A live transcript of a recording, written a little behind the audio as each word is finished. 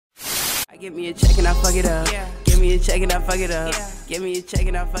Give me a check and I fuck it up. Give me a check and I fuck it up. Give me a check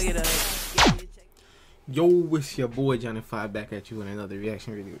and I fuck it up. Yo, it's your boy Wnc Whop back at you with another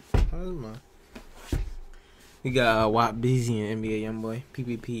reaction video. We got Whop Bezzy and NBA Youngboy.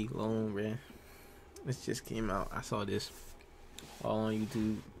 PPP, Loan, man. This just came out. I saw this all on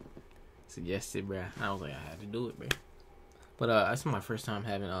YouTube. Suggested, bruh. I was like, I had to do it, bruh. But that's my first time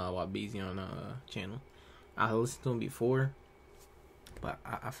having Whop Bezzy on channel. I listened to him before, but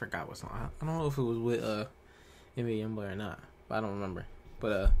I forgot what song. I don't know if it was with NBA Youngboy or not, but I don't remember.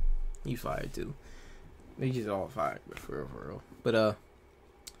 But he fired too. They just all fired, but for real. But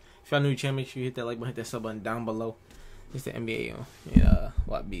if y'all new to the channel, make sure you hit that like button, hit that sub button down below. It's the NBA and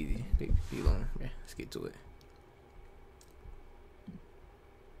Whop Bezzy. PPP Loan. Yeah, let's get to it.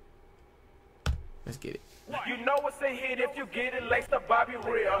 Let's get it. You know what's a hit if you get it, like the Bobby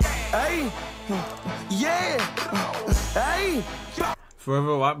Real. Hey, yeah, hey.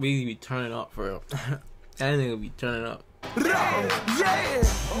 Forever Whop Bezzy be turning up for real. That nigga be turning up. Yeah,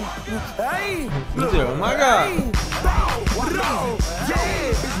 hey. Oh my god.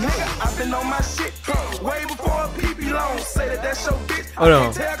 Yeah, nigga, I've been on my shit way before a PP loan. Say that's your bitch. Hold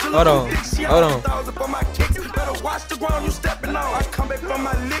on. Better watch the ground you stepping on. I come back from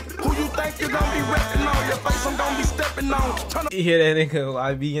my lick. Who you think you gonna be repping on? Your face I'm gonna be stepping on. You hear that nigga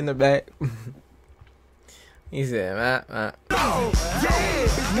I be in the back? He said, Yeah,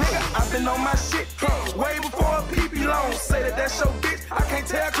 nigga, I've been on my shit way before a PP loan. Say that's your bitch. I can't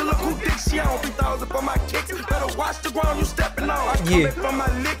tell to look who dick she on. 3,000 for my kicks. Better watch the ground you stepping on. I come back from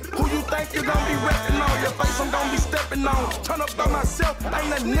my lick. Who you think you gonna be repping on? Your face I'm gonna be stepping on. Turn up by myself.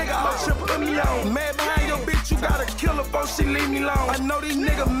 Ain't a nigga out here put me on. Mad behind your bitch, you gotta kill her before she leave me alone. I know these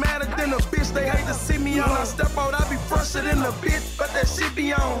niggas madder than a bitch. They hate to see me on. I step out, I be fresher than a bitch, but that shit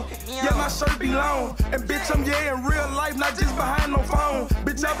be on. Yeah, my shirt be long. And bitch, I'm in real life, not just behind no phone.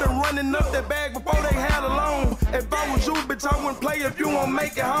 Bitch, I've been running up that bag before they had a loan. If I was you, bitch, I wouldn't play if you won't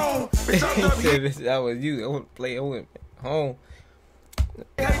make it home. Bitch, I'm he said, bitch, that was you. I wouldn't play. I wouldn't home.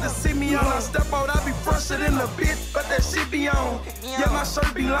 They hate to see me on. I step out, I be fresher than a bitch, but that shit be on. Yeah, my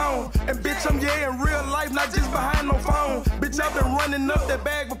shirt be long. And bitch, I'm in real life, not just behind no phone. Bitch, I've been running up that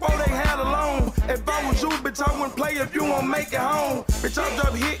bag before they had a loan. If I was you, bitch, I wouldn't play if you won't make it home. Bitch, I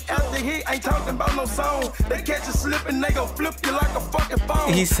drop hit after hit, ain't talking about no song. They catch you slipping, they gon' flip you like a fucking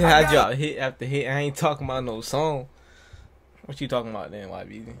phone. He said I drop hit after hit, I ain't talking about no song. What you talking about then,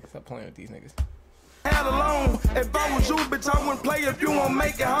 YB? Stop playing with these niggas. Had alone. If I was you, bitch, I wouldn't play if you won't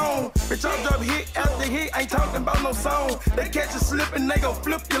make it home. Bitch, I drop hit after hit, ain't talking about no song. They catch you slipping, they gon'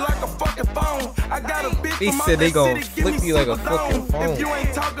 flip you like a fucking phone. I got a bitch. He said they gon' flip you like a fucking phone. If you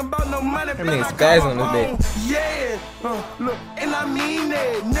ain't talking about no money, that nigga spaz on this bitch. Yeah, look, and I mean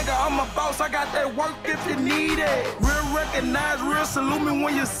it. Nigga, I'm a boss, I got that work if you need it. Real recognize, real salute me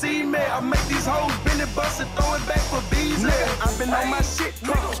when you see me. I make these hoes bend it, bust it, throw it back for bees. I've been on my shit,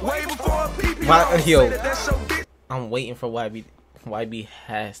 way before a PP. Yo, I'm waiting for YB. YB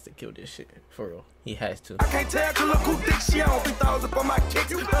has to kill this shit for real. He has to. I can't tell to look who dick she on. 3,000 for my kicks.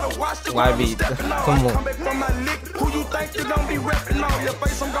 Better watch the YB, come on. Come back from my lick. Who you think you gonna be repping on? Your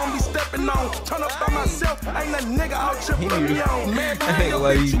face I'm gonna be stepping on. Turn up by myself. Ain't a nigga out here put me on. Man,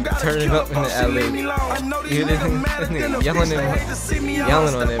 turning up in the alley. I know these niggas mad than a bitch. They hate to see me on.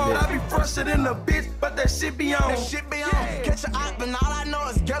 Yelling on that bitch. I be fresher than a bitch, but that shit be on. That shit be on. Catch your eye, but all I know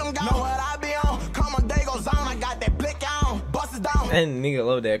is get them gone. Know what I be on? Come on, day goes on. I got that blick on. Bust it down. That nigga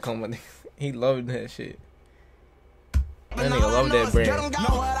love that comment. He loved that shit. That nigga love that brand.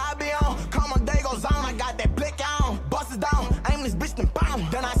 Know what I be on? Come on, day goes on. I got that blick on. Bust it down. Aim this bitch and bound.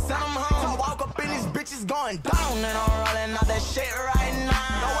 Then I send him home. I walk up in this bitch is going down. And I'm rolling out that shit right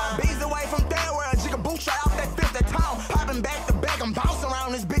now. Know I bees away from there where a jigga boot straight off that fifth of town. Popping back to back. I'm bouncing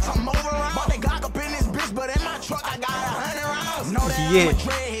around this bitch. I'm moving around. But they Glock up in this bitch. But in my truck, I got 100 rounds. Know that I'm a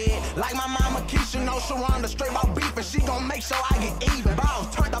dreadhead. Like my mama Keisha, know Sharonda straight out beef. And she gon' make sure I get even.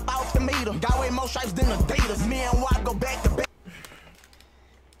 Boss turned up off the meter. Got way more stripes than Adidas. Me and Whop go back to back.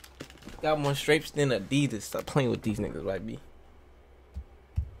 Got more stripes than Adidas. Stop playing with these niggas, YB.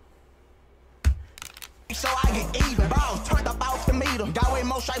 So I get even. Boss turned up off the meter. Got way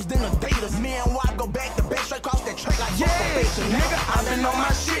more stripes than Adidas. Me and Whop go back to back. Straight across that track like nigga, I've been on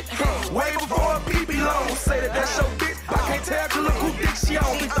my shit way before a PP loan. Say that's your bitch. I can't tell to look who dick she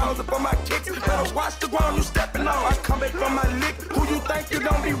on. 3,000 for my kicks. Better watch the ground you stepping on. I come back from my lick. Who you think you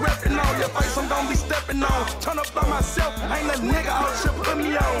gonna be repping on? Your face I'm gonna be stepping on. Turn up by myself. Ain't a nigga out here put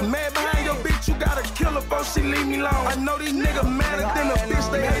me on. Mad behind your bitch, you gotta kill her before she leave me alone. I know these niggas madder than a bitch.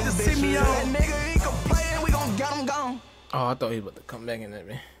 They hate to see me on. That nigga, he can play and we gon' get him gone. Oh, I thought he was about to come back in that,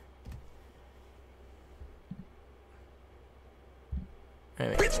 man.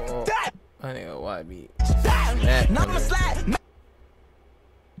 I think why be.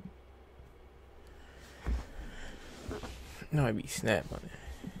 No, I be snap on it.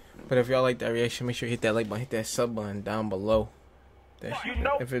 But if y'all like that reaction, make sure you hit that like button, hit that sub button down below.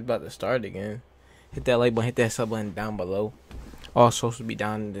 If it's about to start again, hit that like button, hit that sub button down below. All socials will be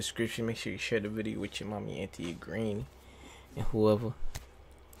down in the description. Make sure you share the video with your mommy, auntie, your granny, and whoever.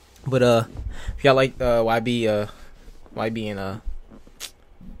 But if y'all like the YB and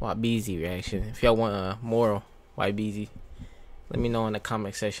Whop Bezzy reaction, if y'all want more Whop Bezzy, let me know in the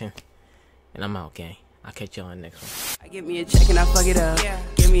comment section. And I'm out, gang. I'll catch y'all on the next one. Give me a check and I fuck it up.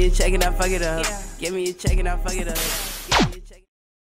 Give me a check and I fuck it up. Give me a check and I fuck it up.